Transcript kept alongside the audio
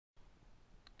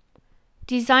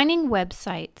Designing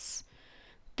websites,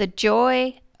 the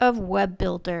joy of web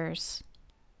builders.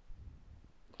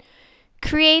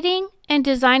 Creating and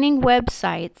designing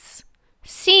websites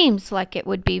seems like it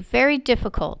would be very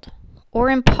difficult or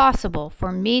impossible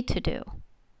for me to do.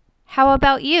 How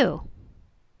about you?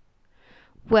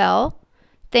 Well,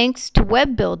 thanks to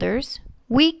web builders,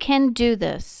 we can do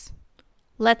this.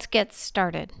 Let's get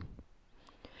started.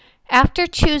 After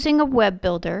choosing a web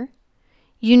builder,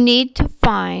 you need to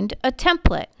find a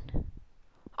template.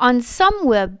 On some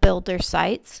web builder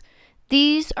sites,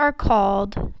 these are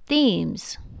called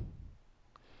themes.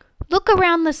 Look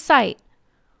around the site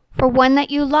for one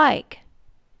that you like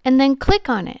and then click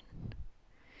on it.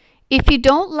 If you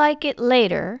don't like it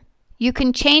later, you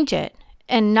can change it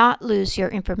and not lose your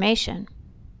information.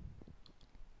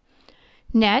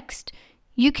 Next,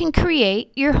 you can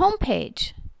create your home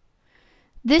page.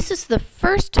 This is the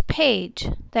first page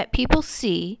that people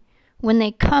see when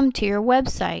they come to your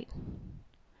website.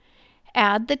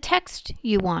 Add the text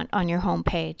you want on your home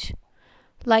page,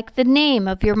 like the name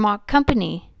of your mock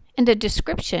company and a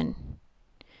description.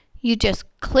 You just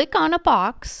click on a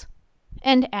box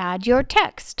and add your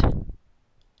text.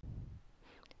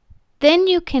 Then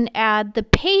you can add the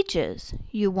pages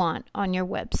you want on your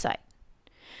website.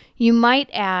 You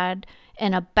might add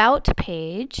an about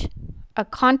page, a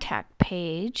contact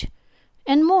page,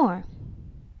 and more.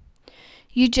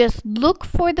 You just look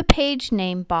for the page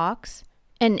name box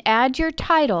and add your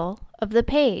title of the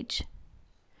page.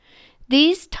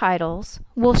 These titles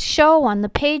will show on the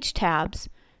page tabs,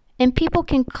 and people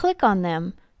can click on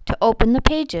them to open the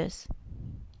pages.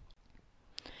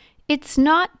 It's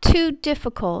not too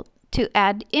difficult to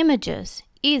add images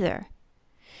either.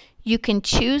 You can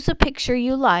choose a picture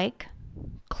you like,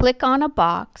 click on a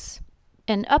box,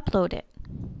 and upload it.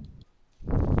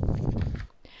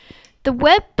 The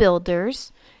web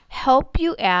builders help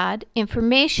you add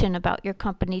information about your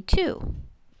company too.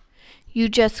 You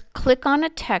just click on a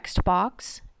text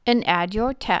box and add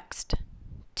your text.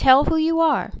 Tell who you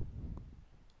are.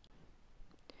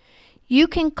 You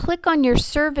can click on your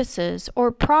services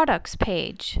or products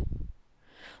page.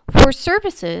 For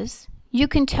services, you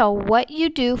can tell what you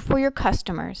do for your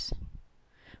customers.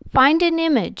 Find an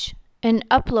image and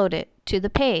upload it to the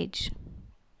page.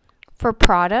 For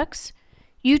products,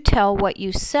 you tell what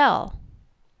you sell.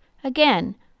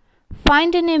 Again,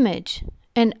 find an image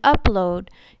and upload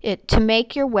it to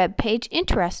make your web page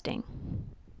interesting.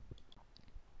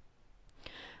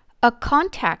 A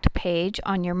contact page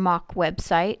on your mock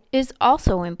website is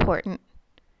also important.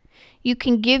 You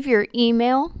can give your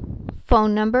email,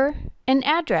 phone number, and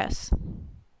address.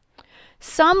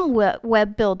 Some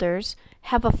web builders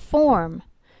have a form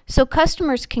so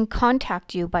customers can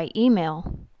contact you by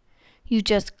email. You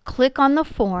just click on the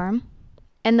form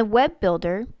and the web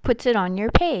builder puts it on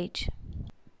your page.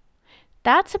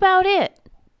 That's about it.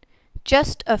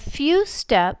 Just a few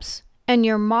steps and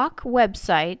your mock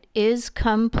website is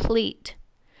complete.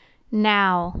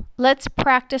 Now, let's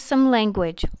practice some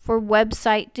language for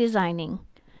website designing.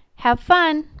 Have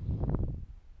fun!